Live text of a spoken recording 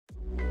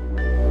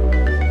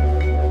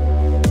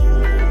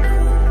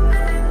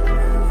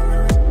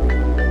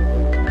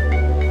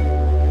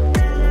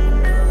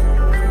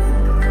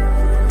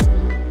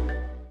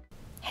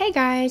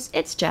guys,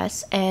 it's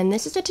Jess, and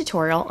this is a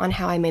tutorial on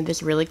how I made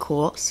this really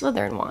cool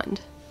Slytherin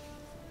wand.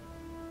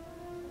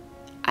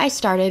 I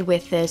started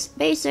with this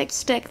basic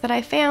stick that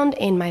I found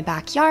in my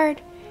backyard,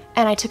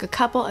 and I took a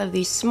couple of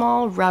these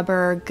small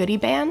rubber goodie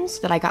bands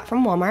that I got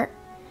from Walmart,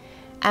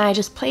 and I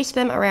just placed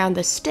them around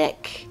the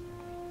stick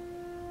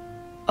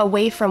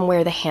away from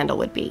where the handle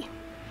would be.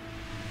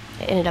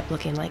 It ended up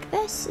looking like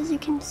this, as you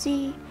can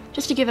see,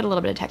 just to give it a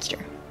little bit of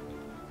texture.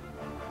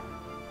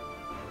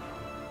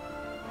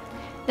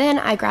 Then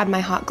I grabbed my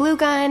hot glue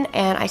gun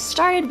and I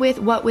started with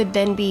what would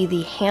then be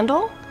the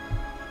handle,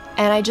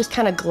 and I just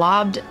kind of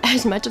globbed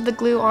as much of the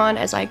glue on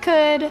as I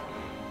could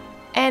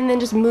and then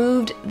just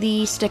moved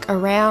the stick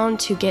around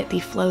to get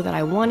the flow that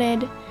I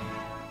wanted.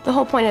 The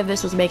whole point of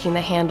this was making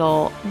the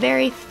handle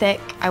very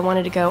thick. I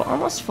wanted to go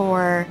almost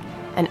for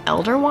an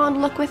elder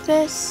wand look with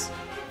this.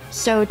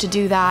 So to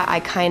do that,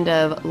 I kind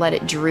of let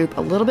it droop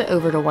a little bit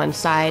over to one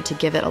side to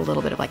give it a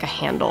little bit of like a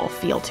handle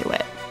feel to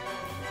it.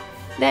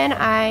 Then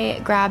I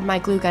grabbed my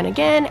glue gun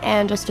again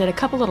and just did a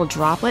couple little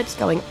droplets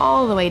going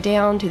all the way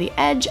down to the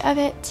edge of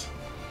it.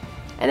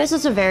 And this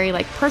is a very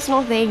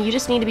personal thing. You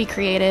just need to be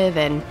creative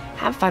and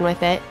have fun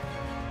with it.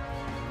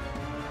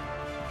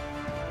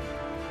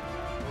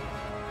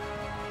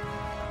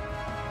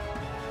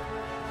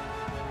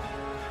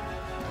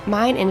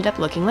 Mine ended up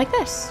looking like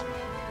this.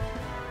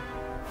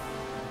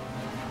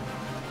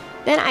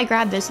 Then I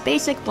grabbed this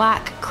basic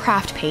black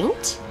craft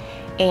paint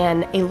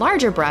and a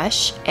larger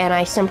brush, and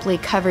I simply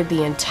covered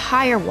the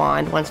entire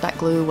wand once that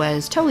glue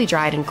was totally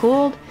dried and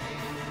cooled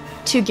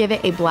to give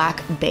it a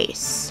black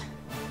base.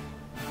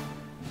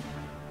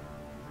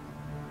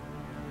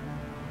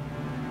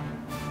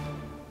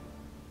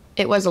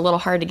 It was a little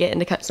hard to get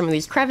into cut some of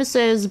these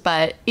crevices,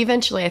 but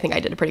eventually I think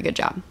I did a pretty good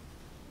job.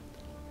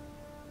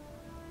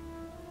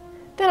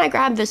 Then I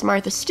grabbed this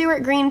Martha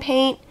Stewart green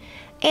paint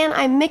and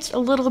I mixed a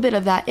little bit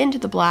of that into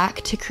the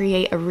black to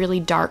create a really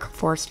dark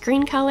forest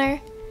green color.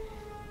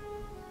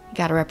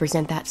 Gotta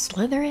represent that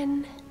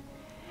Slytherin.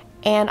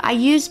 And I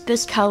used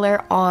this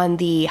color on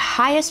the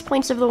highest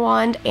points of the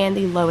wand and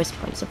the lowest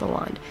points of the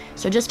wand.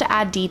 So just to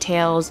add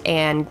details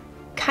and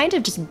kind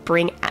of just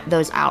bring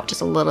those out just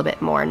a little bit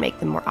more and make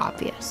them more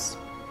obvious.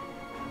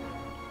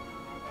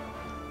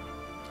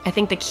 I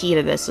think the key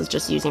to this is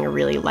just using a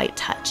really light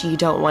touch. You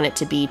don't want it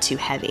to be too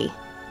heavy.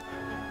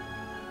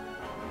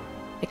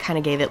 It kind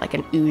of gave it like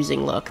an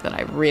oozing look that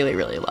I really,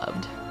 really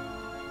loved.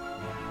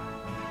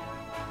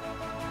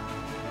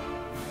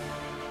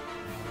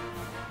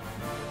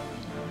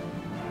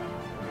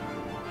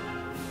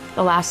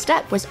 The last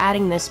step was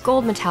adding this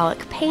gold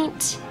metallic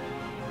paint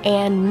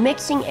and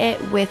mixing it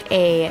with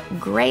a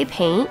gray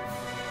paint.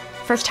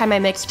 First time I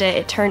mixed it,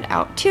 it turned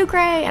out too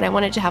gray and I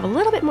wanted to have a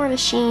little bit more of a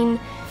sheen,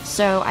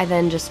 so I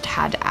then just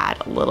had to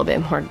add a little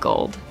bit more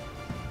gold.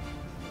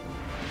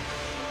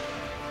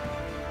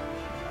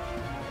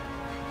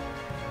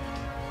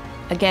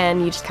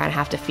 Again, you just kind of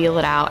have to feel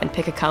it out and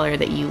pick a color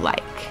that you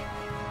like.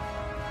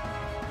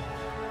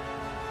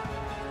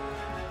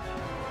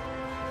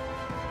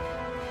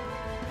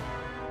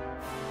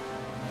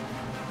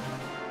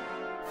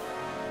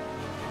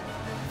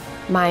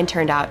 Mine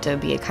turned out to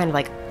be a kind of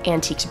like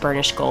antiques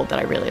burnished gold that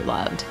I really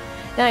loved.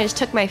 Then I just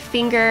took my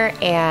finger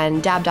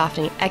and dabbed off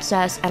any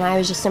excess, and I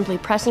was just simply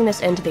pressing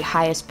this into the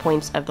highest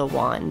points of the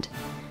wand,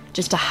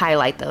 just to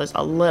highlight those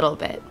a little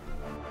bit.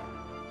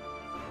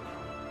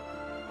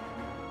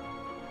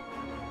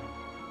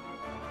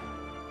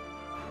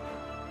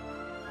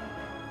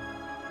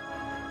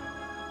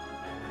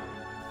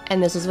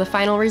 And this is the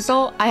final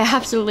result. I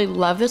absolutely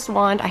love this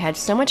wand. I had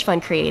so much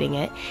fun creating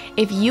it.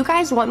 If you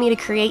guys want me to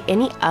create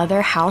any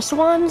other house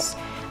wands,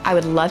 I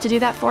would love to do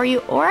that for you,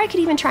 or I could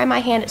even try my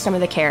hand at some of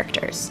the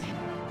characters.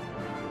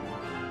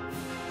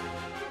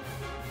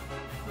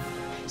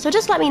 So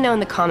just let me know in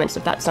the comments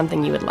if that's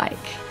something you would like.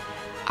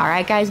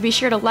 Alright guys, be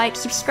sure to like,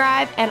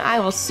 subscribe, and I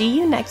will see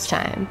you next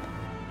time.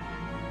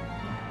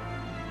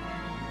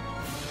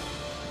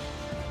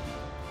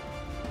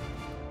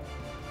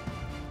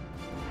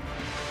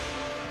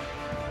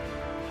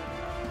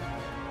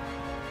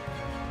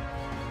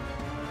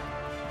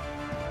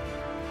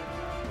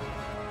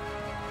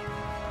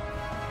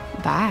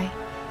 Bye.